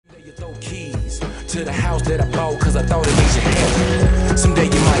You throw keys to the house that I bought cause I thought it made you happy. Someday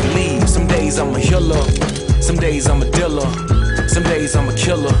you might leave, some days I'm a healer, some days I'm a dealer, some days I'm a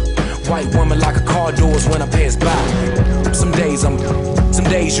killer. White woman like a car doors when I pass by. Some days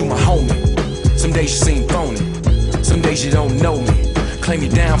you my homie, some days you seem phony, some days you don't know me. Claim you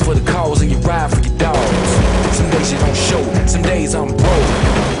down for the cause and you ride for your dogs. Some days you don't show, some days I'm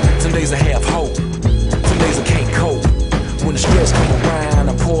broke, some days I have hope, some days I can't cope. When the stress come around,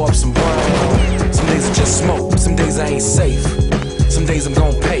 I pour up some brown. Some days I just smoke, some days I ain't safe, some days I'm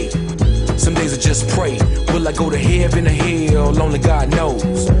gon' pay, some days I just pray. Will I go to heaven or hell? Only God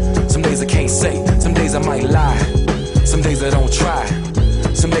knows. Some days I can't say, some days I might lie, some days I don't try,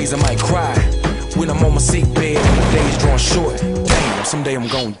 some days I might cry when I'm on my sick bed and the days drawing short. Damn, someday I'm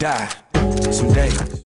gon' die, someday.